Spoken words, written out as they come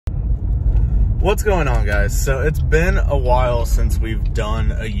What's going on, guys? So it's been a while since we've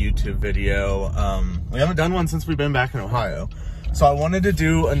done a YouTube video. We haven't done one since we've been back in Ohio. So I wanted to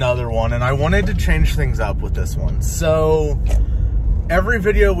do another one, and I wanted to change things up with this one. So every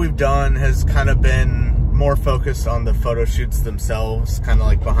video we've done has kind of been more focused on the photo shoots themselves, kind of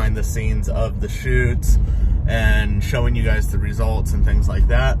like behind the scenes of the shoots and showing you guys the results and things like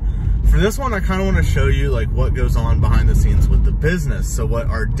that. For this one, I kind of want to show you like what goes on behind the scenes with the business. So what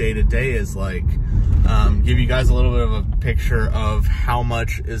our day-to-day is like, give you guys a little bit of a picture of how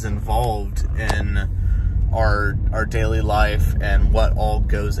much is involved in our daily life and what all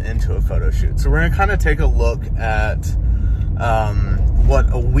goes into a photo shoot. So we're going to kind of take a look at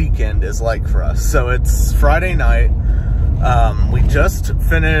what a weekend is like for us. So it's Friday night. We just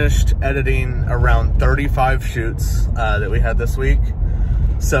finished editing around 35 shoots that we had this week.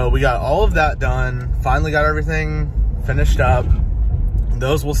 So we got all of that done, finally got everything finished up.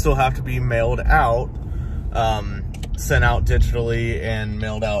 Those will still have to be mailed out, sent out digitally and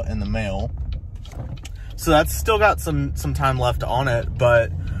mailed out in the mail. So that's still got some time left on it,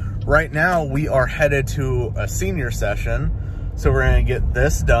 but right now we are headed to a senior session. So we're gonna get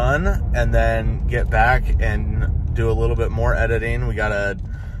this done and then get back and do a little bit more editing. We gotta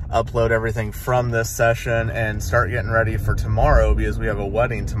upload everything from this session and start getting ready for tomorrow because we have a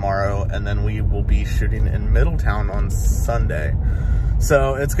wedding tomorrow, and then we will be shooting in Middletown on Sunday.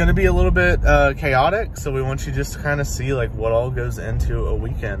 So it's going to be a little bit chaotic, so we want you just to kind of see like what all goes into a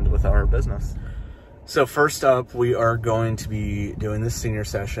weekend with our business. So first up, we are going to be doing this senior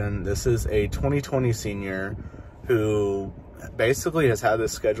session. This is a 2020 senior who basically has had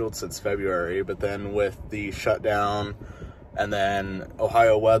this scheduled since February, but then with the shutdown and then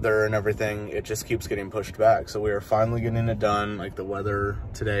Ohio weather and everything, it just keeps getting pushed back. So we are finally getting it done. Like, the weather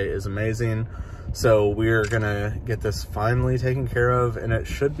today is amazing. So we're gonna get this finally taken care of, and it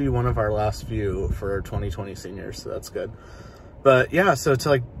should be one of our last few for our 2020 seniors, so that's good. But yeah, so to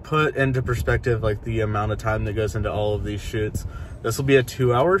like put into perspective like the amount of time that goes into all of these shoots, this will be a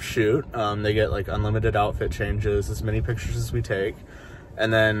 2-hour shoot. They get like unlimited outfit changes, as many pictures as we take.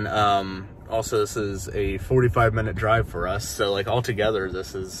 And then also this is a 45-minute drive for us. So like altogether,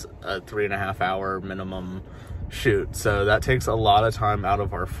 this is a 3.5-hour minimum shoot. So that takes a lot of time out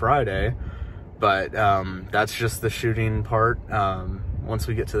of our Friday, but that's just the shooting part. Once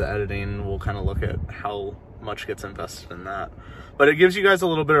we get to the editing, we'll kind of look at how much gets invested in that. But it gives you guys a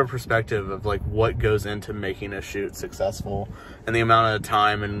little bit of perspective of like what goes into making a shoot successful and the amount of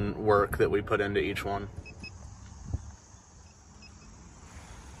time and work that we put into each one.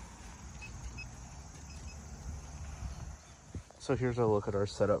 So here's a look at our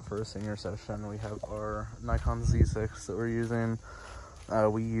setup for a senior session. We have our Nikon Z6 that we're using.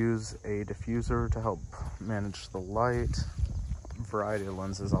 We use a diffuser to help manage the light. Variety of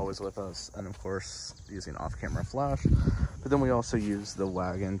lenses always with us, and of course using off-camera flash. But then we also use the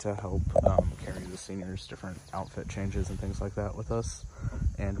wagon to help carry the seniors different outfit changes and things like that with us.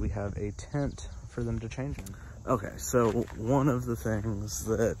 And we have a tent for them to change in. Okay, so one of the things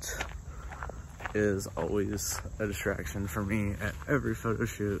that is always a distraction for me at every photo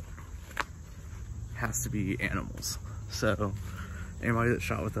shoot has to be animals. So anybody that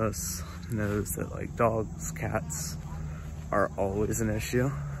shot with us knows that like dogs, cats are always an issue.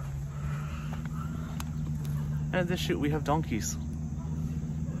 And at this shoot we have donkeys.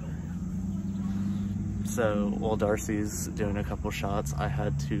 So while Darcy's doing a couple shots, I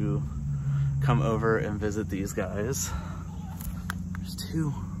had to come over and visit these guys. There's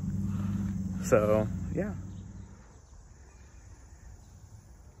 2. So, yeah.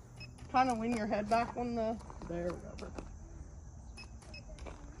 Kind of lean your head back on the... There we go.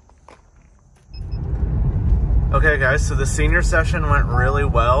 Okay guys, so the senior session went really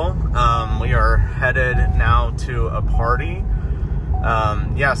well. We are headed now to a party.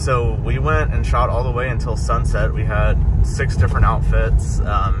 Yeah, so we went and shot all the way until sunset. We had 6 different outfits.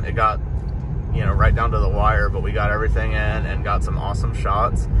 It got, you know, right down to the wire, but we got everything in and got some awesome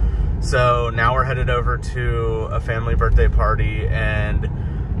shots. So now we're headed over to a family birthday party, and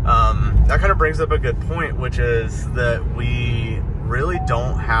that kind of brings up a good point, which is that we really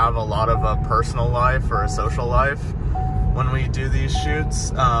don't have a lot of a personal life or a social life when we do these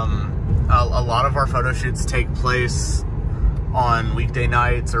shoots. A lot of our photo shoots take place on weekday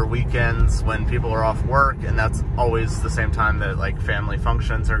nights or weekends when people are off work, and that's always the same time that like family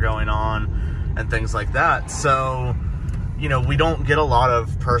functions are going on and things like that. So, you know, we don't get a lot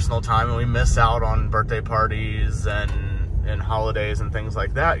of personal time, and we miss out on birthday parties and holidays and things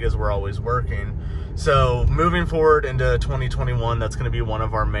like that because we're always working. So moving forward into 2021, that's going to be one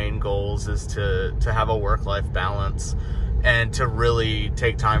of our main goals, is to have a work-life balance and to really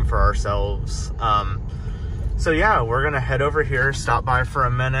take time for ourselves. So yeah, we're gonna head over here, stop by for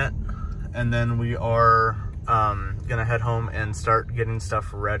a minute, and then we are gonna head home and start getting stuff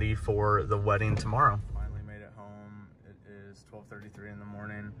ready for the wedding tomorrow. Finally made it home. It is 12:33 in the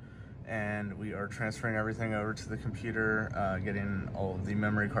morning, and we are transferring everything over to the computer, getting all of the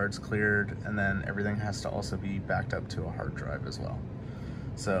memory cards cleared, and then everything has to also be backed up to a hard drive as well.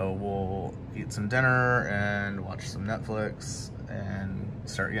 So we'll eat some dinner and watch some Netflix and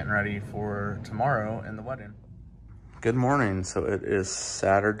start getting ready for tomorrow and the wedding. Good morning. So it is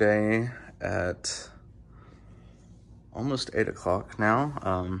Saturday at almost 8 o'clock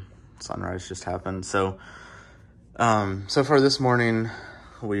now. Sunrise just happened. So far this morning,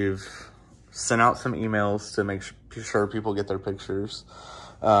 we've sent out some emails to make sure people get their pictures.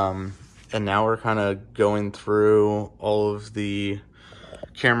 And now we're kind of going through all of the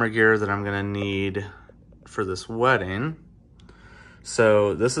camera gear that I'm gonna need for this wedding.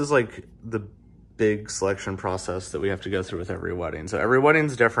 So this is like the big selection process that we have to go through with every wedding. So every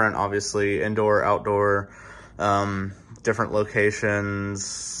wedding's different, obviously, indoor, outdoor, different locations.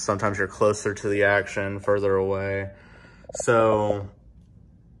 Sometimes you're closer to the action, further away. So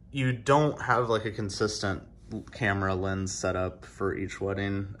you don't have like a consistent camera lens setup for each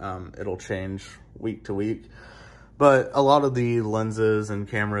wedding. It'll change week to week, but a lot of the lenses and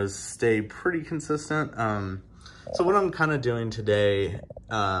cameras stay pretty consistent. So what I'm kind of doing today,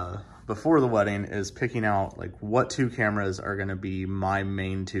 before the wedding, is picking out like what 2 cameras are going to be my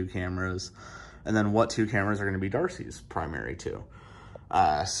main 2 cameras, and then what 2 cameras are going to be Darcy's primary 2.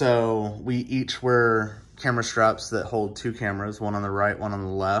 So we each wear camera straps that hold 2 cameras, one on the right, one on the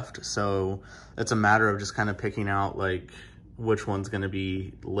left. So it's a matter of just kind of picking out like which one's going to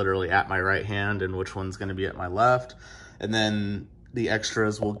be literally at my right hand and which one's going to be at my left. And then the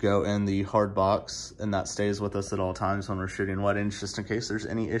extras will go in the hard box, and that stays with us at all times when we're shooting weddings, just in case there's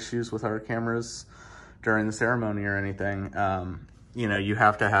any issues with our cameras during the ceremony or anything. You know, you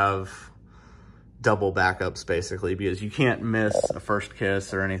have to have double backups basically, because you can't miss a first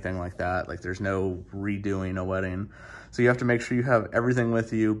kiss or anything like that. Like, there's no redoing a wedding. So you have to make sure you have everything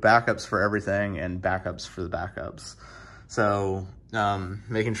with you, backups for everything and backups for the backups. So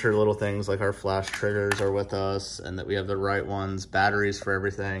making sure little things like our flash triggers are with us and that we have the right ones, batteries for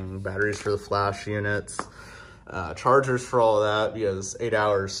everything, batteries for the flash units, chargers for all of that, because 8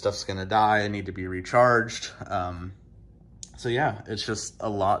 hours stuff's gonna die and need to be recharged. So yeah, it's just a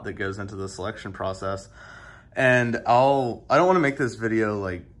lot that goes into the selection process. And I don't want to make this video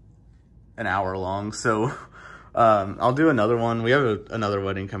like an hour long, so I'll do another one. We have another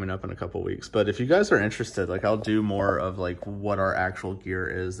wedding coming up in a couple weeks, but if you guys are interested, like, I'll do more of like what our actual gear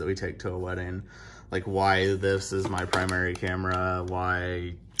is that we take to a wedding, like why this is my primary camera,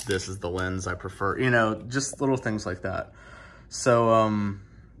 why this is the lens I prefer, you know, just little things like that. So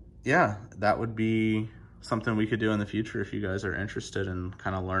yeah, that would be something we could do in the future if you guys are interested in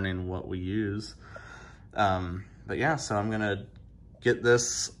kind of learning what we use. But yeah, so I'm gonna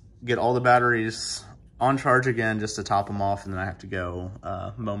get all the batteries on charge again just to top them off, and then I have to go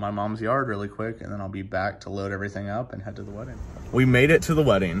mow my mom's yard really quick, and then I'll be back to load everything up and head to the wedding. We made it to the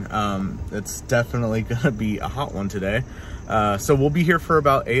wedding. It's definitely gonna be a hot one today. So we'll be here for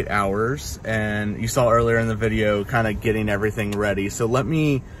about 8 hours, and you saw earlier in the video kind of getting everything ready. So let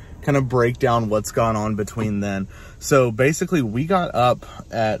me kind of break down what's gone on between then. So basically we got up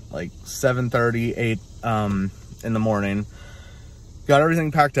at like 7:30, 8 in the morning, got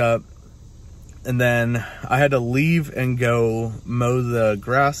everything packed up, and then I had to leave and go mow the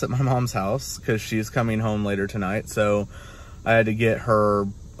grass at my mom's house because she's coming home later tonight. So I had to get her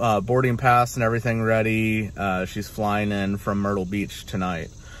boarding pass and everything ready. She's flying in from Myrtle Beach tonight.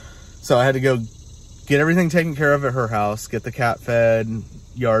 So I had to go get everything taken care of at her house, get the cat fed,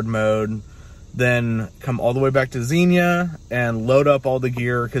 yard mowed, then come all the way back to Xenia and load up all the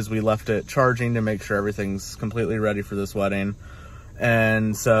gear because we left it charging to make sure everything's completely ready for this wedding.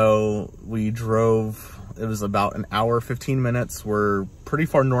 And so we drove, it was about an hour, 15 minutes. We're pretty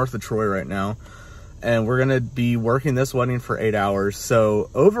far north of Troy right now, and we're gonna be working this wedding for 8 hours. So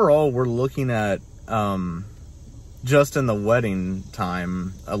overall, we're looking at, just in the wedding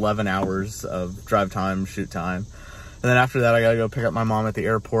time, 11 hours of drive time, shoot time. And then after that, I gotta go pick up my mom at the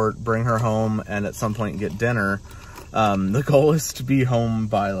airport, bring her home, and at some point get dinner. The goal is to be home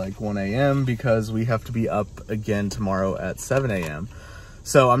by like 1 a.m. because we have to be up again tomorrow at 7 a.m.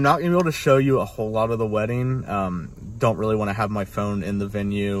 So I'm not gonna be able to show you a whole lot of the wedding. Don't really wanna have my phone in the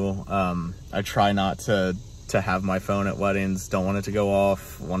venue. I try not to have my phone at weddings. Don't want it to go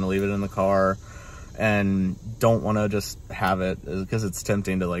off, wanna leave it in the car. and don't want to just have it, because it's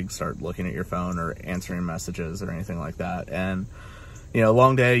tempting to like start looking at your phone or answering messages or anything like that. And you know,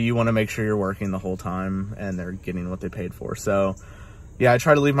 long day, you want to make sure you're working the whole time and they're getting what they paid for. So yeah, I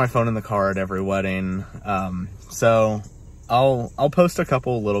try to leave my phone in the car at every wedding. So I'll post a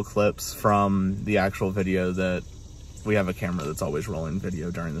couple little clips from the actual video. That we have a camera that's always rolling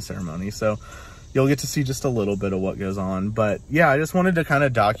video during the ceremony, so you'll get to see just a little bit of what goes on. But yeah, I just wanted to kind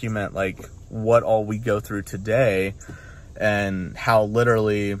of document like what all we go through today, and how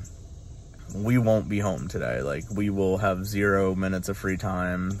literally we won't be home today. Like, we will have 0 minutes of free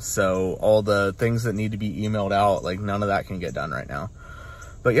time. So all the things that need to be emailed out, like none of that can get done right now.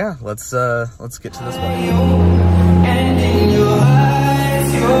 But yeah, let's get to this wedding. And in your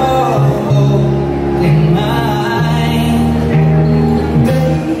eyes, you're holding mine.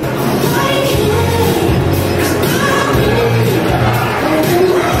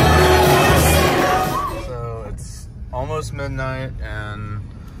 So it's almost midnight, and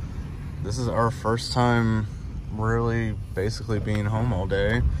this is our first time really basically being home all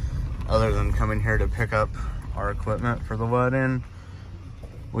day, other than coming here to pick up our equipment for the wedding.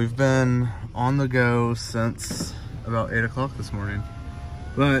 We've been on the go since about 8 o'clock this morning,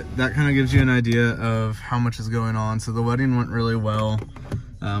 but that kind of gives you an idea of how much is going on. So the wedding went really well.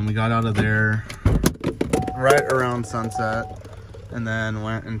 We got out of there right around sunset, and then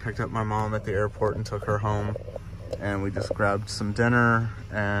went and picked up my mom at the airport and took her home, and we just grabbed some dinner,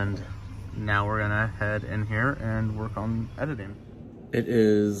 and now we're gonna head in here and work on editing. It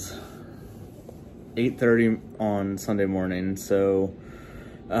is 8:30 on Sunday morning, so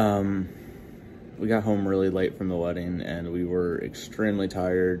we got home really late from the wedding, and we were extremely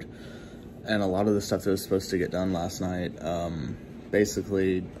tired, and a lot of the stuff that was supposed to get done last night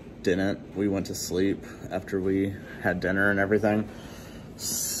basically didn't. We went to sleep after we had dinner and everything.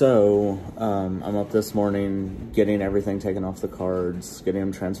 So I'm up this morning getting everything taken off the cards, getting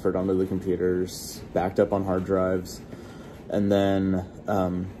them transferred onto the computers, backed up on hard drives, and then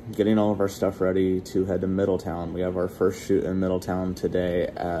getting all of our stuff ready to head to Middletown. We have our first shoot in Middletown today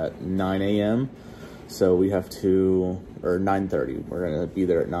at 9 a.m. So we have to, or 9:30. We're gonna be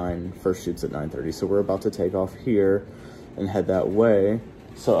there at 9. First shoot's at 9:30. So we're about to take off here and head that way.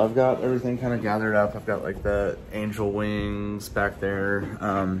 So I've got everything kind of gathered up. I've got like the angel wings back there.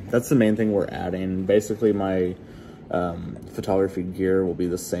 That's the main thing we're adding. Basically my photography gear will be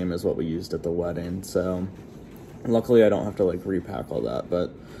the same as what we used at the wedding. So luckily I don't have to like repack all that,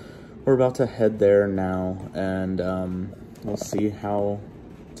 but we're about to head there now, and we'll see how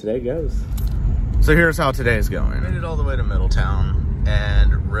today goes. So here's how today's going. I made it all the way to Middletown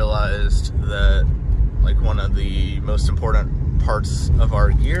and realized that like one of the most important parts of our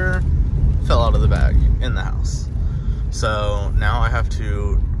gear fell out of the bag in the house. So now I have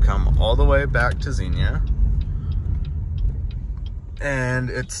to come all the way back to Xenia,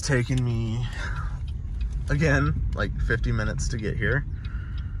 and it's taken me again like 50 minutes to get here,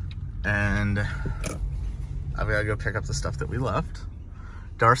 and I've got to go pick up the stuff that we left.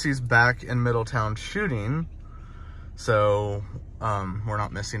 Darcy's back in Middletown shooting, so we're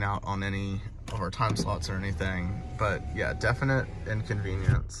not missing out on any of our time slots or anything, but yeah, definite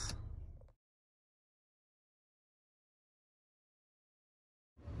inconvenience.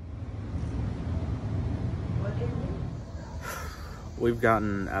 We've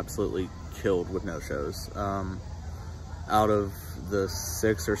gotten absolutely killed with no-shows. Out of the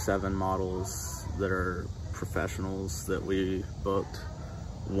 6 or 7 models that are professionals that we booked,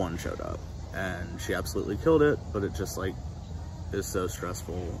 1 showed up, and she absolutely killed it, but it just like is so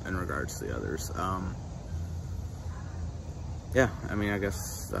stressful in regards to the others. Yeah, I mean, I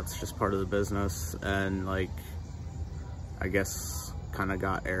guess that's just part of the business, and like, I guess kind of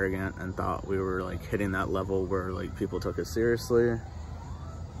got arrogant and thought we were like hitting that level where like people took us seriously,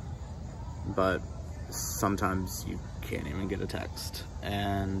 but sometimes you can't even get a text,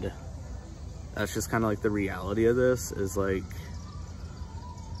 and that's just kind of like the reality of this. Is like,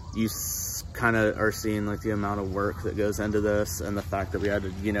 you kind of are seeing like the amount of work that goes into this, and the fact that we had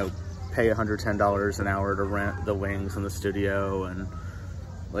to, you know, pay $110 an hour to rent the wings in the studio, and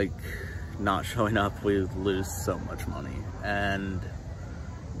like not showing up, we lose so much money, and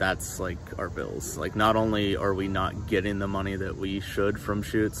that's like our bills. Like, not only are we not getting the money that we should from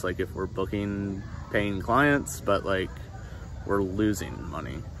shoots, like if we're booking paying clients, but like we're losing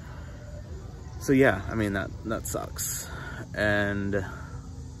money. So yeah, I mean, that sucks. And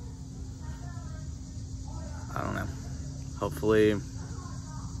I don't know, hopefully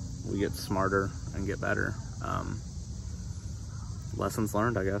we get smarter and get better. Lessons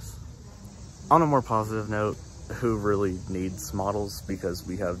learned, I guess. On a more positive note, who really needs models, because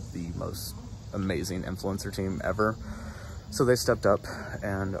we have the most amazing influencer team ever. So they stepped up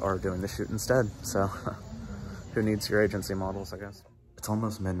and are doing the shoot instead. So who needs your agency models, I guess. It's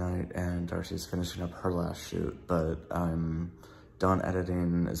almost midnight and Darcy's finishing up her last shoot, but I'm done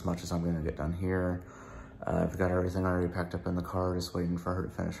editing as much as I'm gonna get done here. I've got everything already packed up in the car, just waiting for her to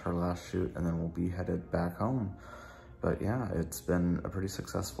finish her last shoot, and then we'll be headed back home. But yeah, it's been a pretty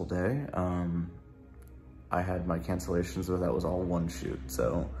successful day. I had my cancellations, but that was all one shoot.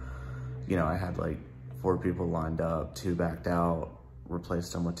 So, you know, I had like 4 people lined up, 2 backed out,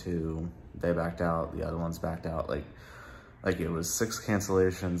 replaced them with 2. They backed out, the other ones backed out. Like it was 6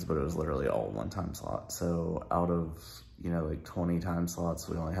 cancellations, but it was literally all one time slot. So out of, you know, like 20 time slots,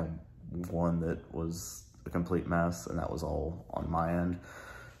 we only had 1 that was a complete mess, and that was all on my end.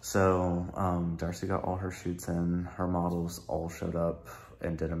 So Darcy got all her shoots in, her models all showed up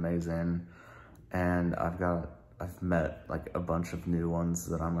and did amazing. And I've met like a bunch of new ones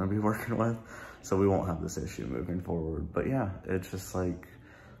that I'm gonna be working with, so we won't have this issue moving forward. But yeah, it's just like,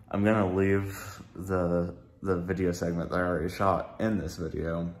 I'm gonna leave the video segment that I already shot in this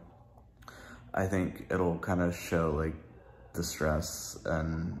video. I think it'll kind of show like the stress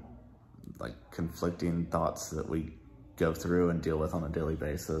and like conflicting thoughts that we go through and deal with on a daily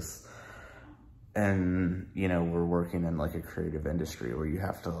basis. And, you know, we're working in like a creative industry where you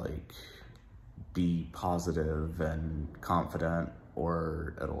have to like be positive and confident,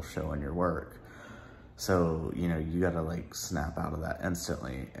 or it'll show in your work. So, you know, you gotta like snap out of that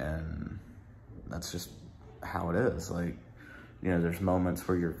instantly, and that's just how it is. Like, you know, there's moments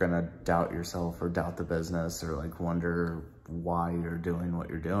where you're gonna doubt yourself or doubt the business or like wonder why you're doing what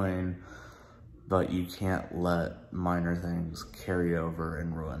you're doing, but you can't let minor things carry over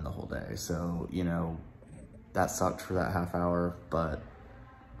and ruin the whole day. So, you know, that sucked for that half hour, but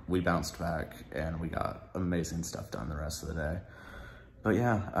we bounced back and we got amazing stuff done the rest of the day. But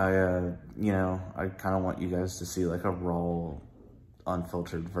yeah, you know, I kind of want you guys to see like a raw,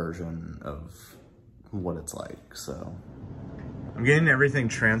 unfiltered version of what it's like. So I'm getting everything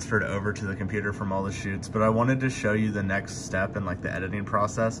transferred over to the computer from all the shoots, but I wanted to show you the next step in like the editing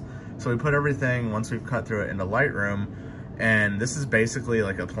process. So we put everything, once we've cut through it, into Lightroom, and this is basically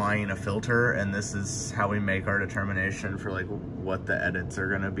like applying a filter, and this is how we make our determination for like what the edits are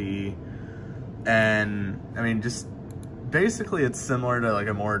gonna be. And I mean, just basically it's similar to like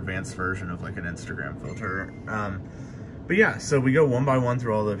a more advanced version of like an Instagram filter. But yeah, so we go one by one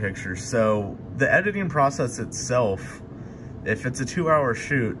through all the pictures. So the editing process itself, if it's a 2-hour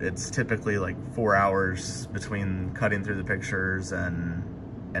shoot, it's typically like 4 hours between cutting through the pictures and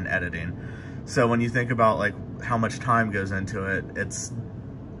editing. So when you think about like how much time goes into it, it's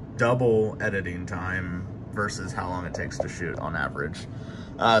double editing time versus how long it takes to shoot on average.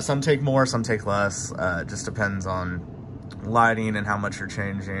 Some take more, some take less. It just depends on lighting and how much you're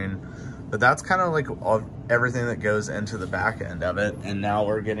changing. But that's kind of like everything that goes into the back end of it. And now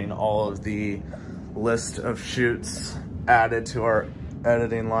we're getting all of the list of shoots added to our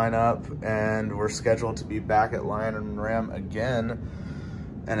editing lineup, and we're scheduled to be back at Lion and Ram again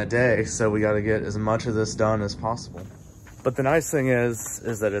in a day. So we got to get as much of this done as possible. But the nice thing is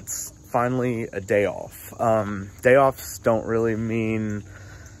that it's finally a day off. Day offs don't really mean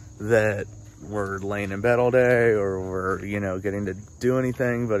that we're laying in bed all day or we're, you know, getting to do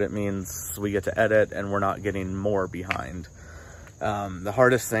anything, but it means we get to edit and we're not getting more behind. The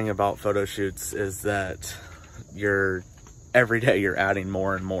hardest thing about photo shoots is that every day you're adding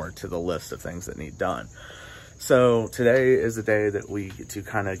more and more to the list of things that need done. So today is the day that we get to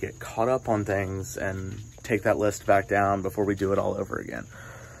kind of get caught up on things and take that list back down before we do it all over again.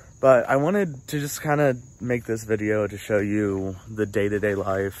 But I wanted to just kind of make this video to show you the day-to-day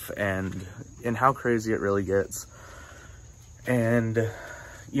life and how crazy it really gets. And,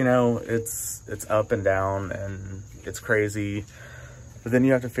 you know, it's up and down and it's crazy. But then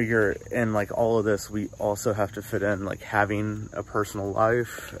you have to figure in like all of this, we also have to fit in like having a personal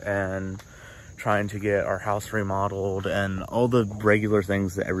life and trying to get our house remodeled and all the regular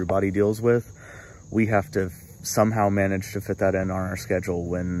things that everybody deals with. We have to somehow manage to fit that in on our schedule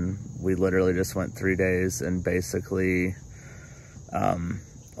when we literally just went 3 days and basically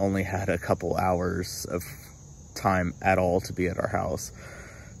only had a couple hours of time at all to be at our house.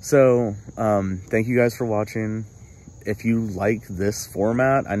 So thank you guys for watching. If you like this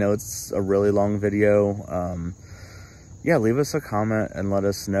format, I know it's a really long video. Yeah, leave us a comment and let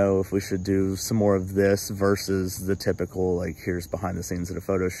us know if we should do some more of this versus the typical, like, here's behind the scenes at a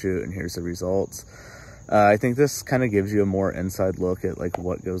photo shoot and here's the results. I think this kind of gives you a more inside look at like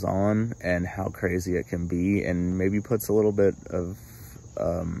what goes on and how crazy it can be, and maybe puts a little bit of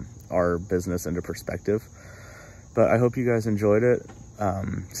our business into perspective. But I hope you guys enjoyed it.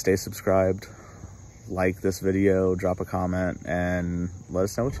 Stay subscribed, like this video, drop a comment, and let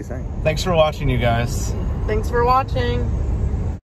us know what you think. Thanks for watching, you guys. Thanks for watching.